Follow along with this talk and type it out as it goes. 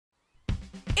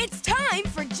It's time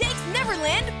for Jake's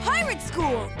Neverland Pirate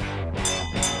School!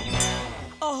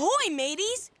 Ahoy,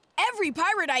 mateys! Every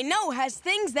pirate I know has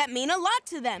things that mean a lot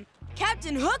to them.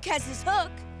 Captain Hook has his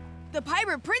hook. The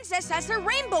Pirate Princess has her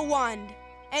rainbow wand.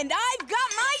 And I've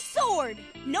got my sword!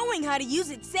 Knowing how to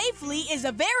use it safely is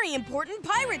a very important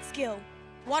pirate skill.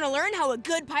 Want to learn how a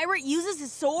good pirate uses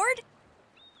his sword?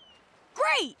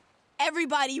 Great!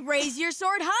 Everybody raise your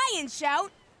sword high and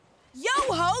shout,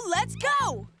 "Yo-ho, let's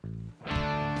go!"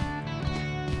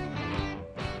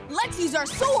 Let's use our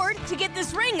sword to get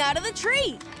this ring out of the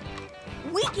tree.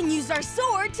 We can use our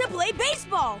sword to play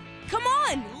baseball. Come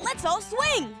on, let's all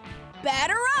swing.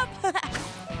 Batter up.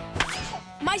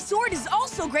 My sword is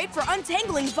also great for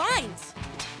untangling vines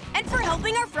and for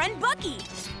helping our friend Bucky.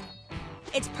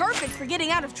 It's perfect for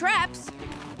getting out of traps,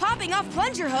 popping off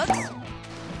plunger hooks,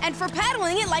 and for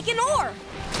paddling it like an oar.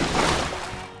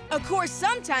 Of course,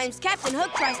 sometimes Captain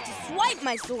Hook tries to swipe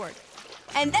my sword.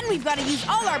 And then we've got to use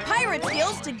all our pirate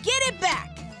skills to get it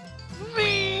back.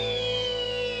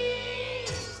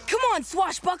 Come on,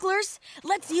 swashbucklers.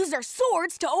 Let's use our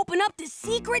swords to open up this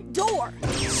secret door.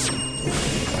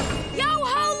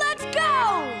 Yo-ho, let's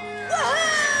go!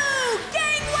 Woohoo!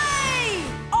 Gangway!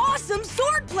 Awesome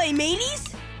swordplay,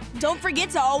 mateys! Don't forget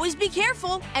to always be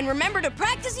careful and remember to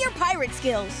practice your pirate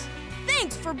skills.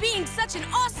 Thanks for being such an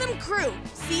awesome crew.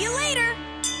 See you later!